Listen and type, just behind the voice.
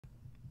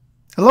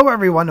Hello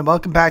everyone and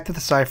welcome back to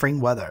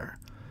Deciphering Weather.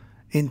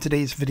 In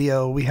today's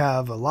video we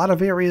have a lot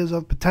of areas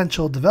of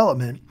potential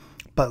development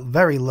but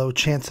very low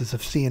chances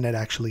of seeing it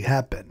actually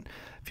happen.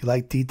 If you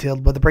like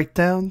detailed weather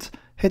breakdowns,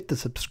 hit the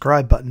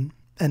subscribe button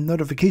and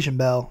notification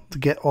bell to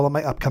get all of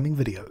my upcoming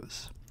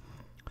videos.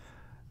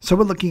 So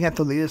we're looking at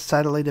the latest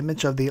satellite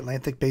image of the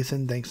Atlantic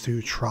Basin thanks to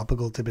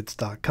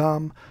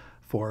tropicaltidbits.com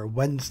for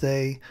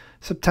Wednesday,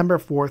 September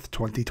 4th,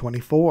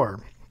 2024.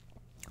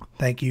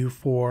 Thank you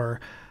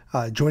for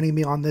joining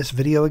me on this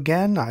video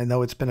again. I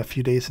know it's been a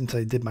few days since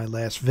I did my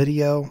last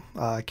video.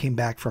 I came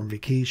back from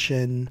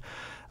vacation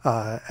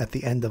at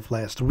the end of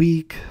last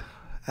week,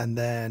 and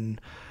then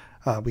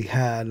we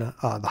had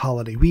the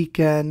holiday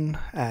weekend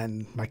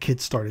and my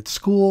kids started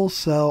school,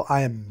 so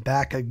I am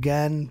back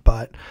again,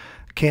 but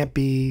can't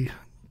be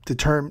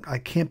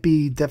definitive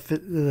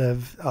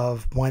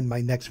of when my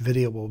next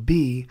video will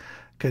be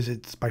because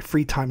my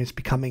free time is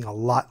becoming a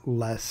lot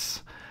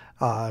less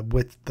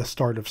with the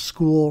start of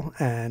school,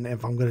 and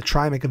if I'm going to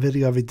try and make a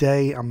video every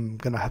day, I'm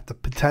going to have to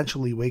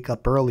potentially wake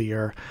up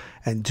earlier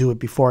and do it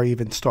before I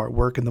even start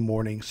work in the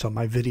morning, so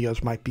my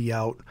videos might be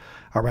out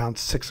around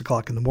 6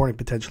 o'clock in the morning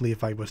potentially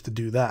if I was to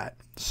do that.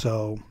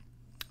 So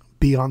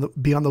be on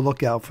the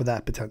lookout for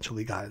that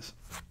potentially, guys.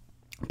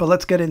 But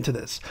let's get into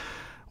this.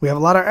 We have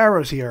a lot of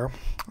arrows here,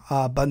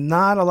 but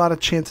not a lot of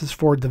chances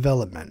for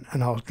development,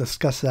 and I'll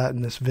discuss that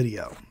in this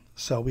video.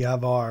 So we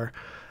have our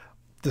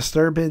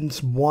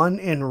disturbance 1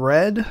 in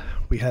red,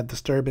 we had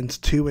disturbance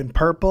 2 in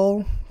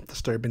purple,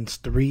 disturbance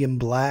 3 in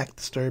black,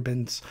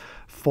 disturbance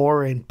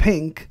 4 in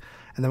pink,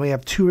 and then we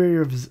have 2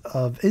 areas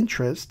of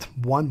interest.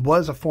 One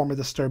was a former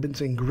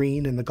disturbance in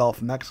green in the Gulf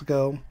of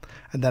Mexico,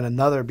 and then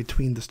another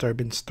between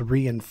disturbance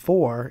 3 and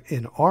 4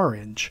 in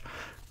orange.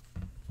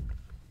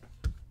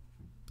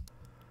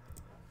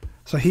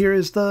 So here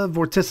is the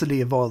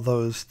vorticity of all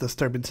those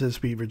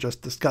disturbances we were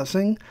just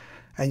discussing.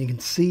 And you can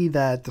see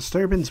that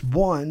disturbance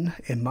 1,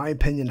 in my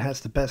opinion, has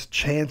the best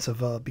chance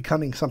of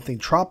becoming something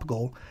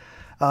tropical,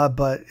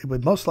 but it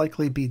would most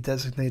likely be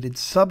designated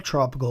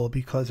subtropical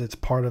because it's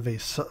part of a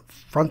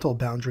frontal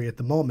boundary at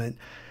the moment,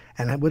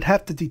 and it would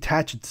have to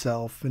detach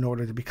itself in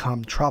order to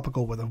become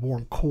tropical with a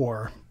warm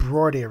core,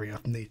 broad area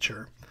of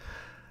nature.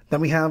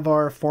 Then we have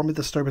our former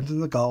disturbance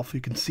in the Gulf.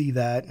 You can see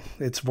that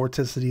its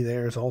vorticity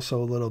there is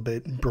also a little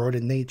bit broad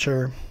in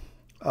nature.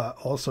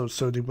 Also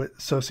associated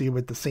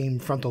with the same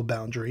frontal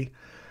boundary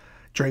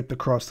draped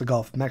across the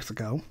Gulf of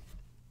Mexico.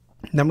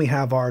 And then we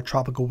have our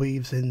tropical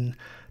waves in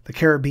the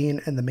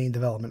Caribbean and the main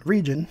development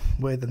region,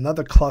 with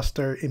another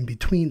cluster in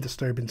between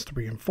disturbance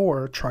 3 and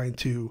 4 trying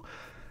to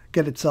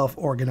get itself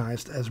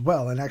organized as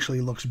well, and actually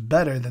looks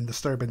better than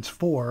disturbance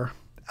 4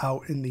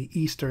 out in the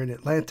eastern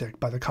Atlantic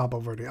by the Cabo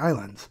Verde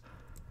Islands.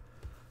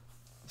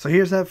 So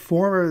here's that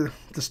former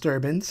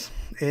disturbance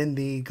in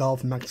the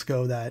Gulf of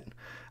Mexico that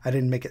I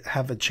didn't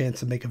have a chance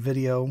to make a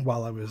video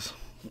while I was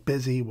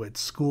busy with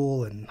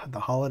school and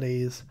the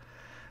holidays.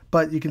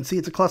 But you can see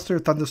it's a cluster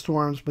of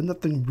thunderstorms, but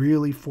nothing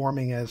really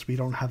forming as we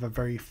don't have a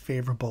very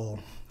favorable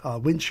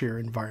wind shear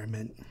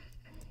environment.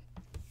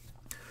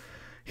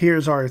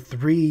 Here's our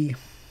 3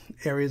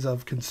 areas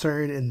of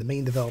concern in the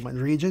main development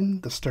region: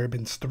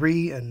 disturbance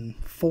 3 and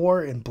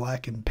 4 in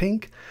black and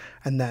pink,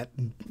 and that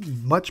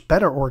much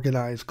better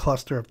organized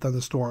cluster of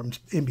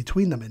thunderstorms in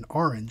between them in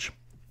orange,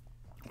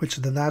 which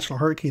the National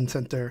Hurricane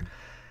Center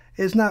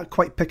is not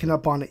quite picking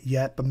up on it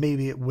yet, but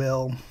maybe it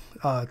will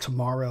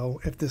tomorrow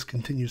if this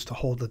continues to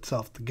hold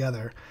itself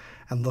together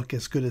and look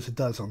as good as it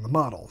does on the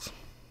models.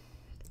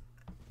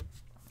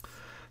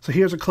 So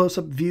here's a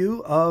close-up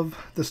view of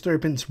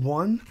disturbance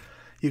 1.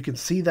 You can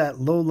see that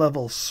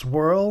low-level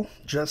swirl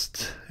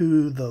just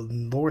to the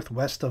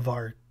northwest of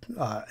our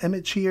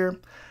image here,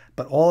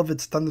 but all of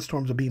its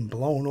thunderstorms are being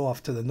blown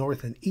off to the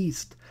north and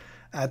east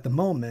at the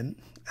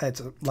moment.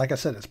 It's, like I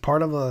said, it's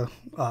part of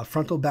a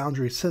frontal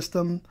boundary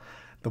system.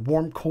 The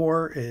warm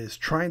core is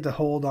trying to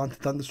hold on to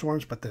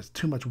thunderstorms, but there's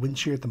too much wind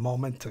shear at the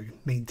moment to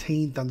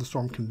maintain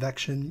thunderstorm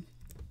convection.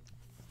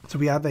 So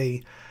we have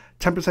a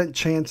 10%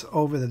 chance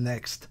over the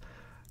next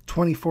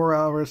 24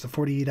 hours to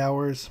 48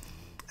 hours,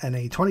 and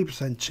a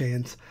 20%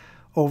 chance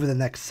over the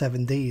next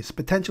 7 days.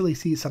 Potentially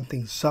see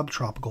something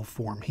subtropical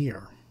form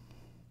here.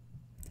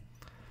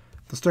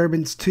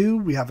 Disturbance 2,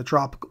 we have a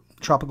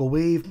tropical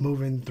wave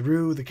moving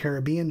through the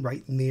Caribbean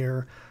right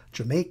near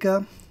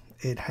Jamaica.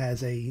 It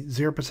has a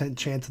 0%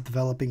 chance of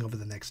developing over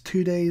the next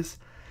 2 days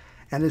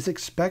and is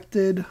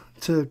expected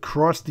to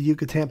cross the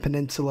Yucatan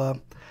Peninsula,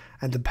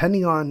 and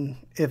depending on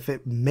if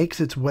it makes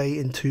its way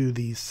into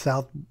the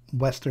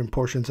southwestern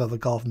portions of the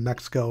Gulf of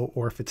Mexico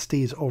or if it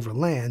stays over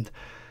land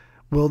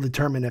will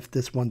determine if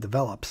this one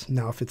develops.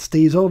 Now, if it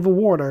stays over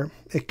water,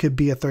 it could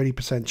be a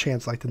 30%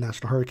 chance like the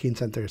National Hurricane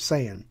Center is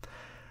saying.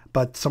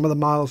 But some of the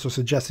models are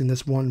suggesting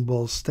this one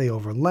will stay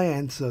over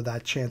land, so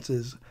that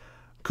chances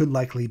could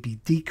likely be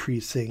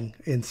decreasing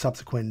in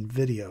subsequent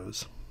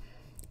videos.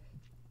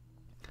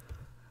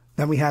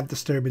 Then we have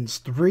disturbance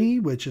 3,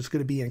 which is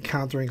going to be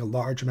encountering a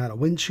large amount of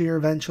wind shear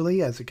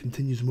eventually as it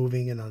continues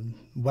moving in a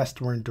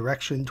westward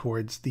direction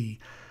towards the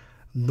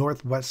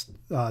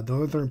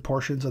northern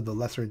portions of the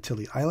Lesser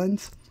Antilles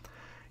Islands.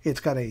 It's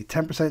got a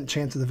 10%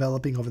 chance of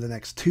developing over the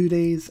next 2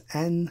 days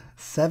and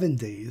 7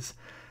 days.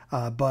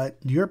 But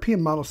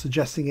European models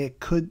suggesting it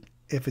could,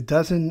 if it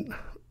doesn't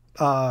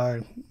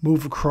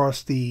move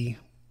across the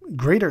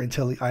Greater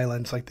Antilles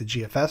Islands like the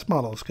GFS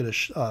model is going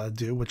to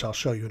do, which I'll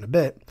show you in a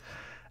bit,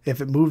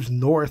 if it moves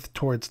north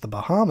towards the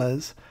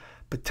Bahamas,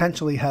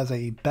 potentially has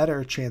a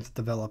better chance of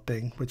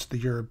developing, which the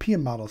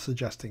European model is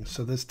suggesting.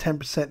 So this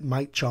 10%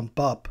 might jump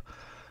up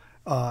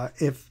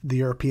if the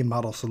European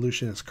model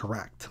solution is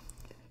correct.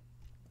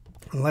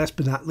 And last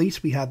but not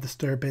least, we have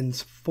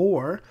disturbance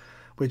 4,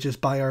 which is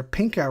by our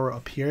pink arrow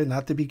up here,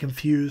 not to be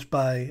confused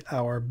by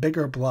our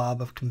bigger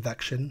blob of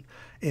convection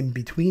in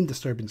between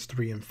disturbance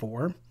 3 and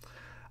 4.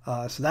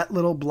 So that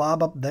little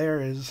blob up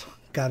there is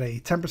got a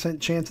 10%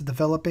 chance of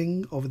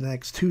developing over the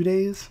next 2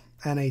 days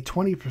and a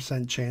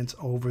 20% chance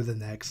over the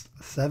next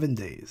 7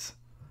 days.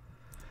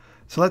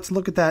 So let's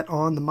look at that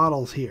on the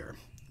models here.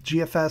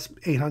 GFS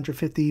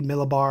 850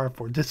 millibar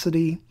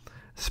vorticity,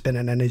 spin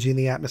and energy in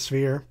the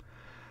atmosphere.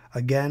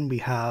 Again, we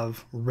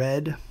have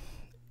red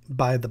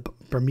by the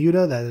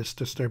Bermuda, that is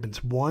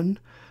disturbance 1,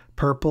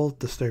 purple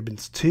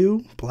disturbance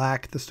 2,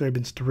 black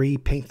disturbance 3,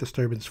 pink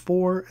disturbance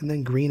 4, and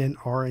then green and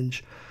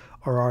orange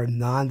are our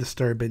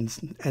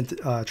non-disturbance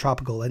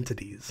tropical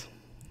entities.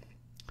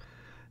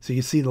 So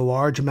you see the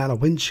large amount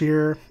of wind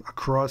shear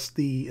across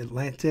the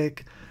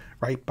Atlantic.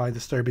 Right by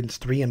disturbance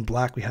 3 in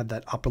black, we have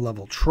that upper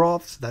level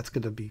trough. So that's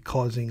going to be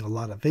causing a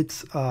lot of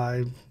it's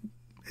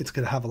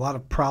going to have a lot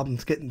of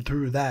problems getting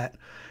through that.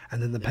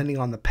 And then depending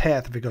on the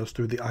path, if it goes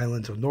through the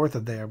islands or north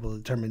of there, will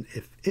determine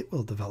if it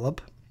will develop.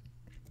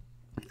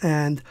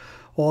 And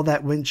all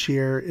that wind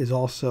shear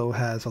also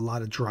has a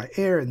lot of dry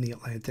air in the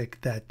Atlantic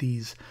that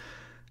these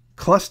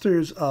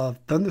clusters of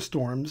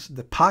thunderstorms,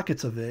 the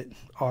pockets of it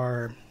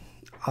are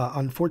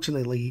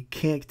unfortunately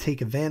can't take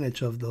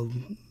advantage of the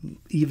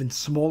even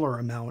smaller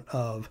amount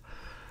of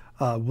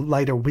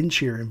lighter wind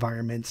shear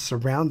environments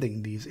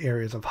surrounding these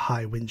areas of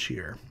high wind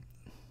shear.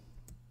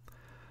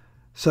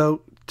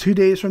 So 2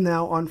 days from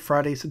now on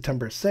Friday,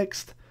 September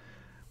 6th,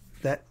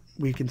 that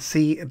we can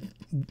see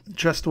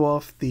just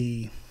off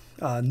the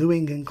New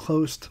England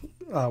coast,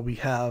 we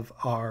have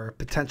our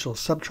potential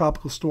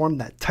subtropical storm,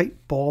 that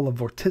tight ball of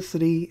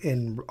vorticity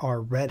in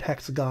our red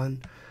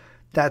hexagon.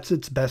 That's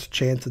its best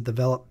chance of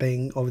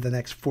developing over the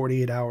next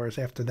 48 hours.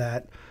 After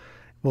that,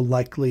 we'll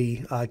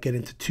likely get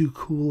into too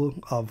cool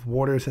of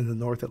waters in the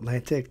North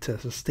Atlantic to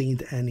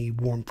sustain any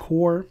warm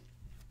core.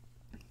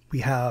 We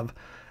have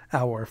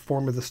our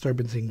former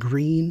disturbance in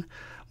green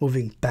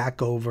moving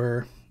back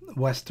over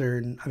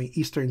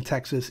eastern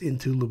Texas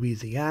into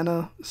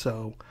Louisiana.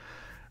 So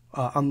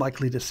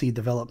unlikely to see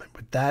development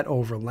with that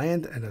over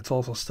land, and it's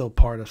also still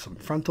part of some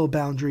frontal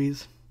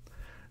boundaries.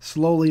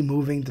 Slowly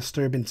moving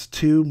disturbance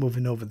 2,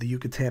 moving over the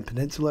Yucatan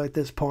Peninsula at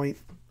this point.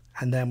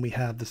 And then we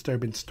have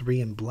disturbance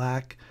 3 in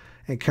black,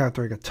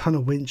 encountering a ton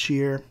of wind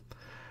shear.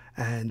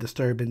 And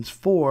disturbance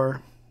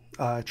 4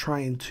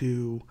 trying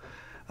to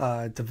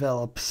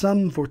develop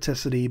some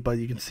vorticity, but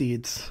you can see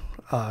it's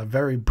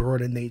very broad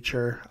in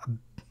nature.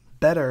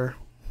 Better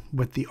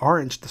with the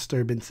orange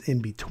disturbance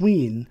in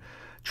between,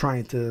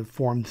 trying to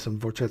form some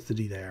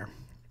vorticity there.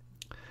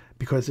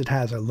 Because it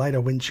has a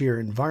lighter wind shear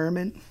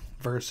environment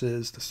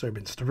versus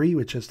disturbance 3,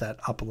 which is that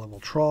upper level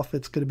trough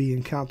it's going to be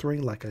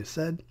encountering, like I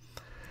said.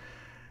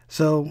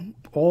 So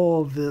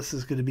all of this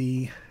is going to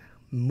be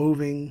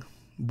moving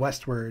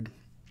westward,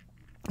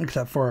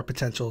 except for a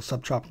potential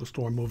subtropical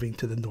storm moving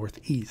to the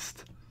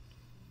northeast.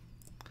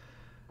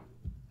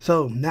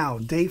 So now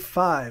day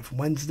 5,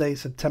 Wednesday,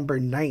 September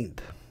 9th.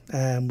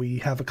 And we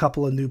have a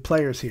couple of new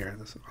players here.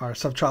 Our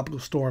subtropical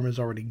storm is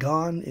already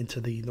gone into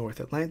the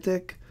North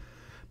Atlantic.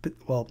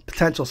 Well,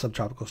 potential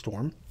subtropical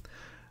storm.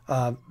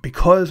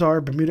 Because our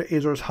Bermuda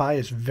Azores high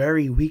is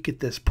very weak at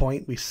this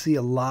point, we see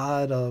a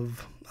lot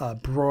of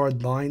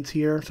broad lines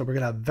here. So we're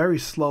going to have very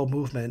slow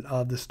movement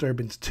of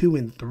disturbance 2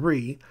 and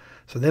 3.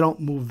 So they don't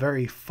move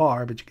very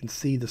far, but you can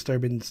see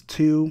disturbance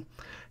 2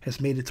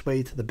 has made its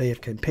way to the Bay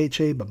of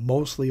Campeche, but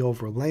mostly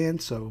over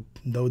land, so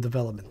no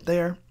development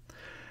there.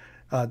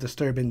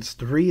 Disturbance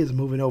 3 is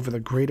moving over the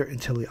Greater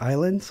Antilles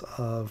Islands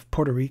of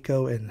Puerto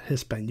Rico and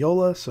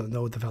Hispaniola, so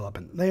no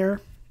development there.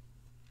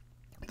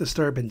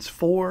 Disturbance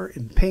 4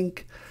 in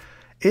pink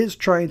is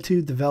trying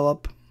to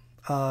develop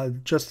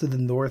just to the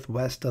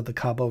northwest of the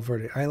Cabo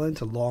Verde Islands,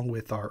 along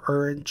with our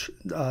orange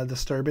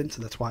disturbance.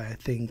 And that's why I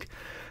think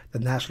the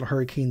National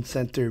Hurricane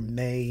Center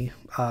may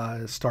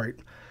start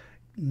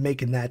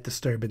making that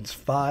disturbance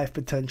 5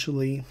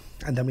 potentially.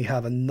 And then we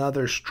have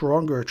another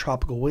stronger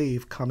tropical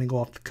wave coming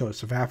off the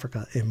coast of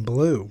Africa in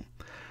blue.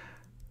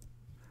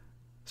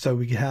 So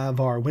we have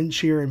our wind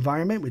shear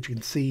environment, which you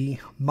can see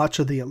much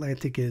of the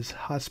Atlantic is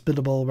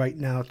hospitable right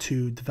now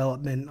to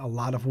development, a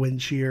lot of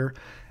wind shear,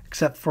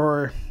 except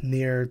for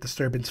near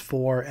disturbance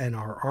 4 and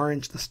our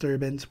orange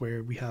disturbance,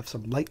 where we have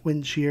some light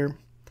wind shear,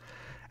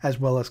 as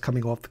well as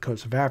coming off the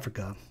coast of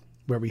Africa,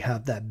 where we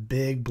have that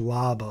big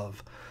blob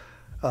of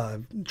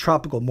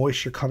tropical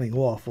moisture coming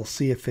off. We'll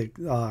see if it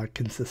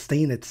can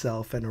sustain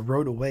itself and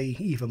erode away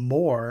even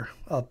more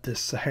of this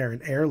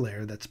Saharan air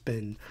layer that's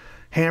been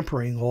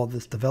hampering all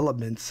this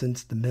development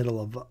since the middle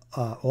of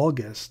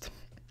August.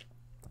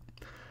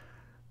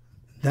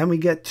 Then we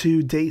get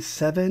to day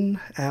 7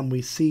 and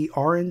we see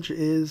orange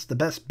is the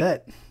best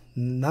bet.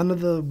 None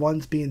of the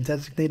ones being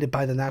designated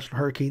by the National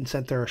Hurricane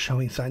Center are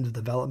showing signs of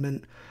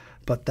development,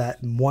 but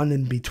that one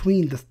in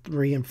between the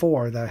 3 and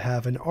 4 that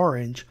have an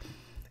orange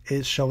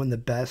is showing the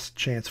best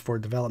chance for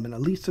development,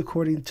 at least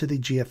according to the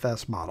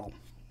GFS model.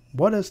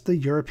 What is the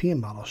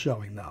European model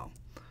showing though?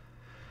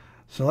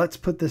 So let's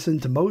put this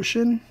into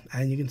motion,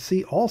 and you can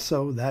see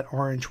also that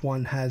orange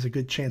one has a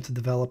good chance of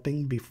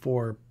developing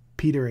before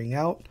petering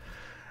out.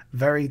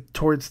 Very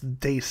towards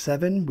day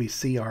 7, we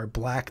see our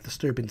black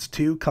disturbance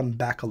 2 come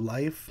back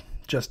alive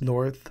just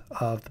north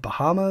of the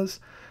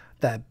Bahamas.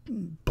 That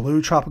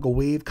blue tropical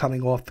wave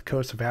coming off the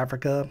coast of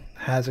Africa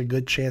has a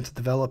good chance of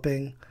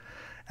developing.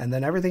 And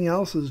then everything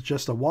else is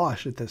just a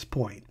wash at this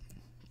point.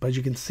 But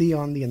you can see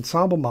on the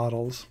ensemble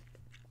models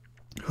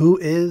who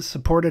is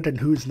supported and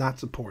who's not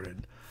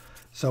supported.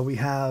 So we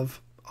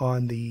have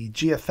on the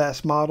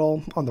GFS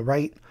model on the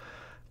right,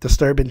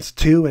 disturbance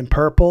 2 in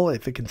purple,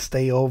 if it can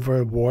stay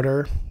over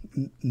water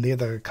near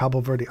the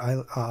Cabo Verde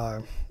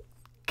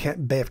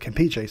Bay of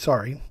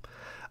Campeche,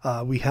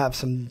 we have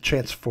some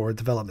chance for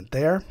development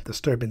there.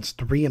 Disturbance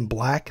 3 in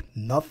black,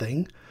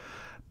 nothing.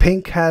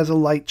 Pink has a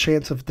light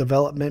chance of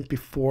development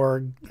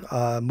before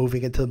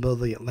moving into the middle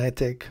of the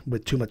Atlantic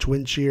with too much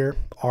wind shear.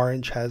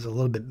 Orange has a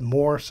little bit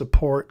more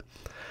support.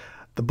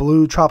 The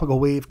blue tropical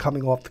wave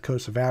coming off the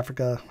coast of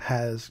Africa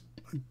has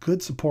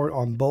good support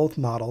on both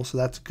models, so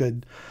that's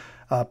good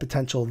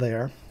potential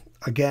there.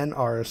 Again,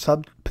 our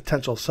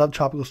potential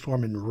subtropical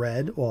storm in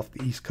red off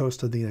the east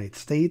coast of the United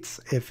States,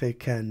 if it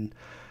can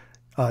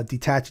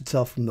detach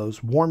itself from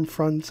those warm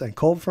fronts and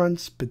cold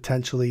fronts,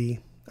 potentially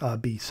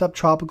be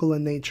subtropical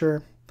in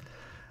nature.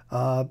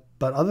 But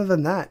other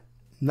than that,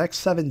 next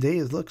 7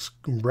 days looks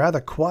rather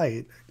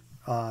quiet.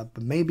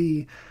 But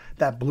maybe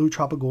that blue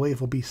tropical wave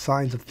will be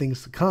signs of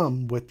things to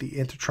come, with the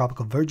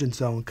intertropical convergence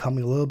zone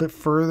coming a little bit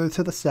further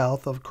to the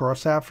south of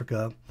across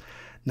Africa,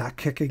 not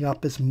kicking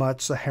up as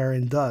much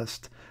Saharan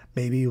dust.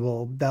 Maybe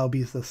that'll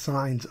be the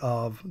signs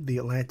of the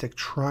Atlantic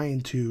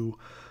trying to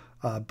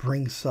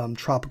bring some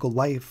tropical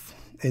life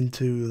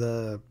into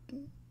the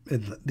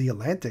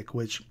Atlantic,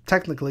 which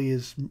technically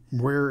is,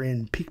 we're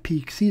in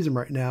peak season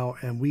right now,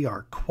 and we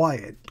are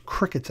quiet,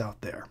 crickets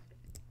out there.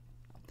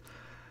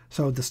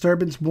 So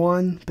disturbance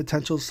 1,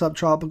 potential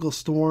subtropical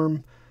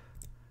storm.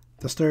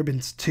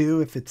 Disturbance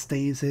 2, if it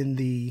stays in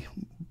the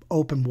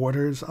open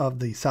waters of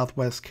the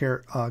southwest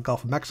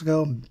Gulf of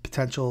Mexico,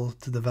 potential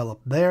to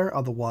develop there.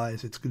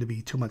 Otherwise, it's going to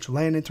be too much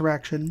land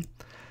interaction.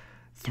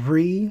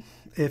 3,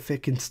 if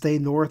it can stay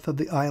north of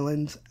the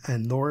islands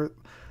and north,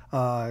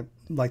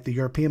 like the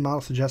European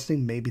model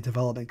suggesting, maybe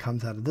development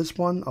comes out of this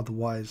one.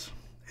 Otherwise,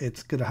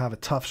 it's going to have a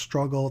tough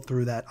struggle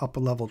through that upper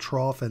level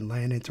trough and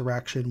land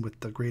interaction with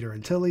the Greater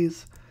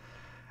Antilles.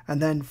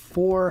 And then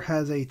 4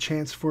 has a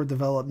chance for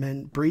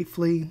development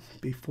briefly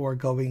before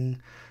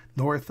going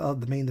north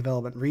of the main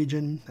development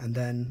region. And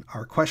then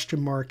our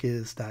question mark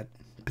is that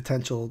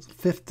potential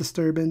 5th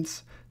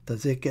disturbance.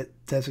 Does it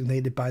get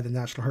designated by the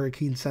National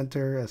Hurricane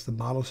Center as the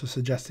models are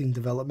suggesting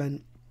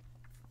development?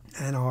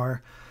 And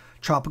our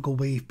tropical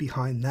wave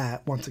behind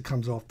that, once it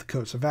comes off the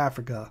coast of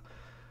Africa,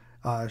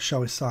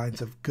 showing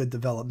signs of good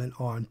development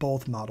on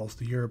both models,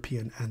 the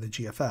European and the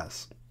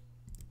GFS.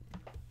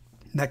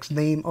 Next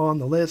name on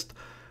the list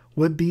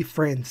would be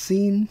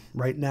Francine.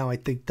 Right now, I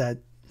think that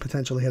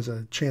potentially has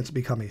a chance to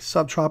become a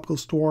subtropical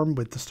storm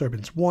with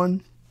disturbance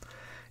 1.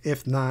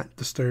 If not,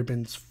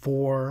 disturbance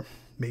 4,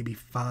 maybe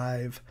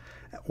 5,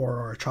 or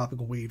our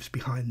tropical waves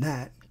behind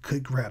that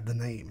could grab the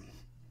name.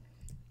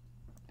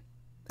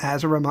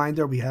 As a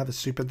reminder, we have a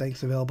super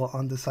thanks available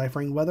on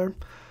Deciphering Weather.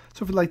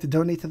 So if you'd like to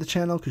donate to the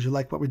channel because you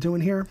like what we're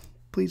doing here,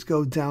 please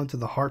go down to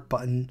the heart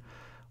button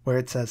where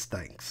it says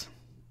thanks.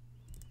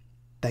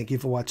 Thank you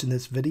for watching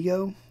this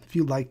video. If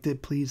you liked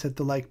it, please hit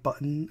the like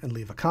button and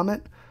leave a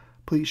comment.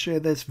 Please share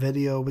this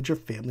video with your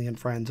family and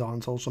friends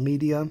on social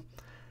media.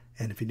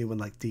 And if you're new and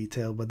like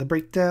detailed weather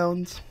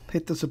breakdowns,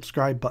 hit the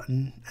subscribe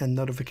button and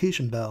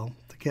notification bell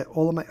to get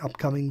all of my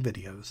upcoming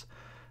videos.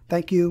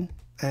 Thank you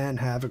and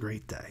have a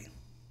great day.